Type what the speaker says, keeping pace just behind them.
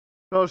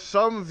So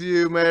some of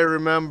you may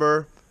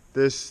remember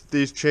these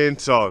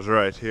chainsaws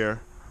right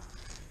here.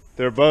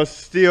 They're both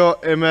steel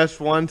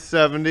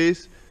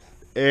MS-170s,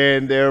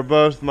 and they're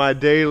both my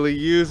daily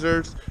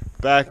users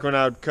back when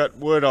I would cut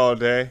wood all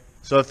day.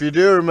 So if you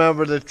do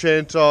remember the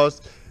chainsaws,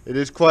 it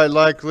is quite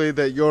likely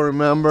that you'll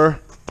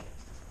remember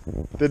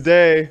the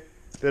day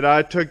that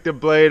I took the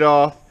blade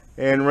off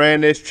and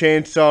ran this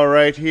chainsaw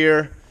right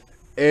here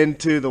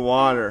into the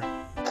water.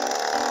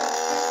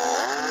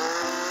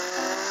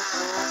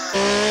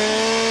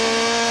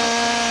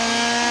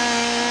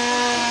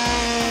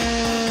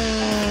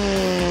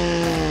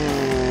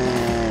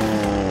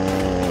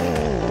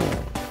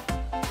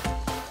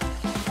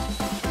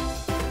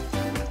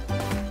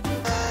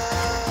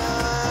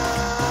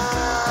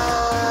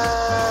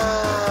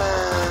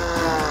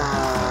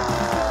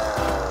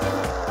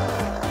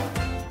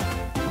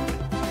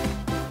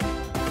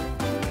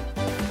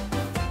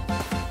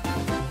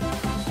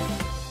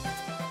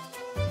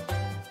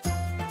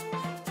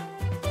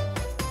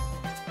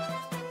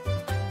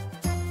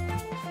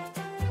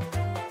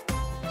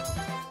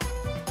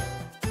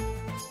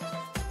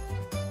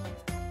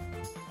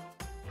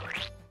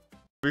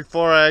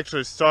 Before I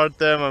actually start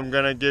them, I'm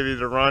going to give you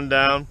the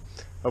rundown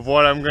of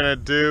what I'm going to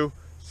do.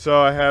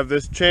 So I have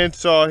this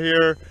chainsaw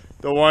here,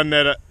 the one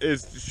that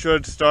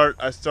should start.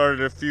 I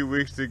started a few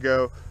weeks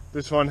ago.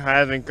 This one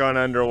hasn't gone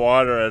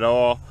underwater at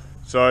all,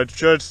 so it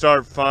should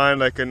start fine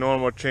like a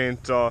normal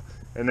chainsaw.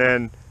 And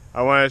then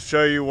I want to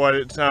show you what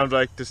it sounds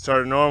like to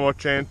start a normal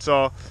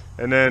chainsaw.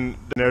 And then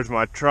there's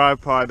my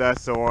tripod.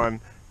 That's the one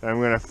that I'm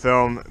going to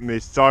film me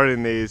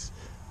starting these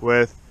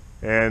with.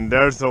 And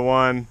there's the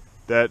one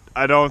that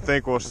I don't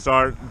think will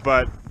start,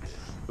 but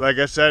like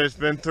I said, it's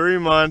been 3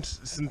 months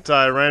since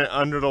I ran it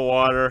under the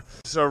water.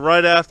 So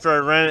right after I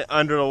ran it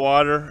under the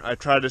water, I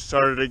tried to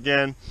start it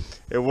again.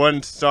 It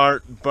wouldn't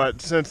start,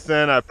 but since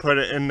then I put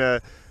it in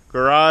the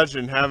garage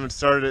and haven't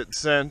started it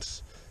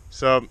since.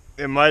 So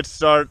it might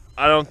start.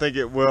 I don't think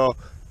it will,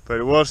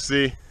 but we'll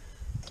see.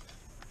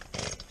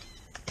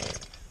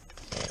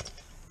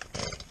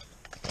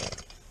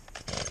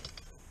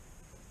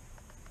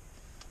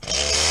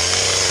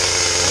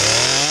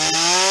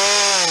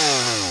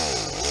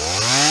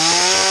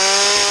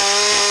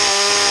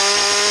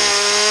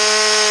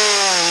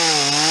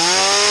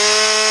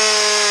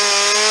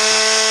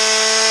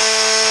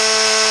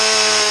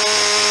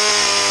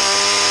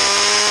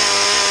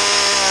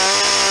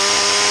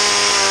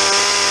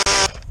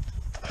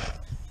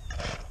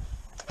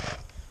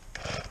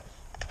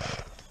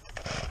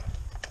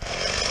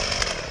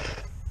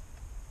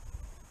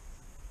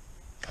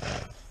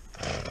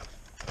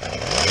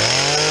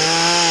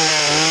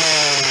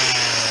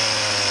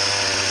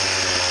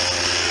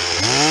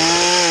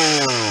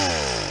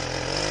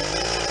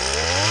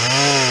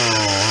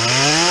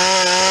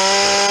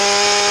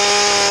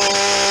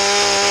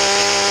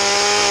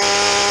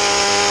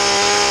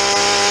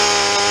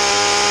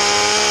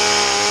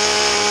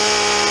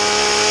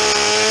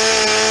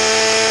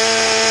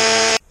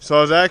 So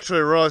I was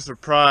actually really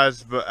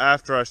surprised, but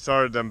after I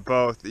started them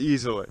both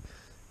easily,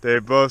 they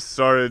both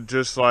started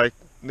just like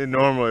they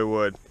normally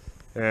would.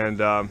 And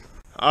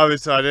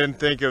obviously I didn't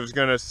think it was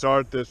going to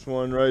start this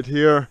one right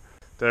here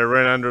that I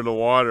ran under the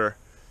water.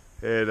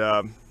 It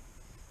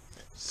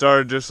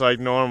started just like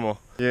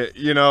normal.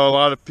 You know, a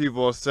lot of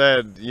people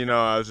said, you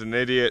know, I was an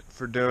idiot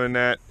for doing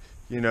that.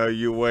 You know,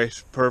 you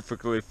waste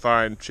perfectly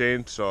fine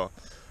chainsaw.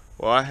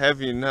 Well, I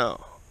have you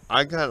know,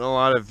 I got a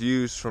lot of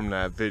views from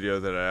that video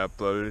that I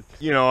uploaded.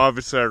 You know,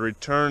 obviously I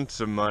returned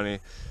some money,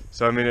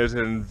 so I mean it was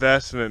an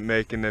investment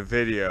making the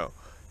video.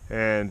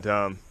 And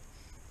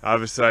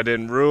obviously I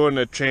didn't ruin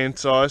the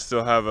chainsaw. I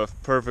still have a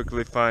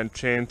perfectly fine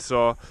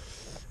chainsaw.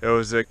 It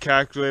was a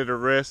calculated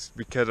risk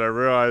because I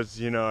realized,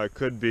 you know, I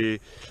could be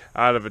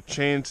out of a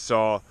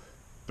chainsaw,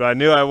 but I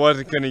knew I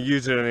wasn't going to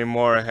use it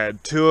anymore. I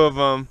had 2 of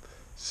them,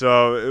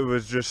 so it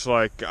was just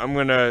like, I'm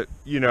going to,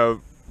 you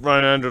know,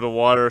 run under the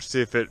water,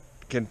 see if it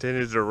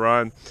continues to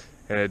run.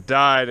 And it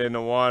died in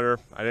the water.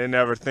 I didn't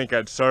ever think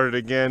I'd start it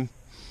again,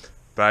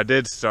 but I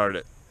did start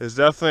it. It's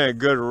definitely a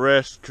good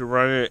risk to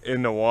run it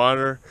in the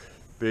water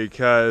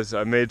because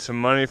I made some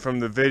money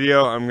from the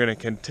video. I'm going to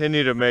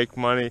continue to make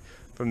money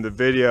from the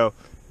video,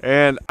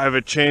 and I have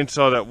a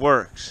chainsaw that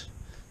works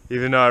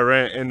even though I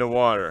ran it in the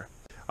water.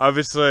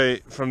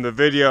 Obviously from the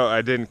video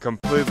I didn't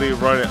completely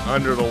run it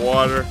under the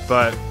water,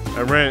 but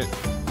I ran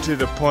it to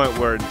the point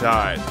where it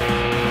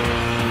died.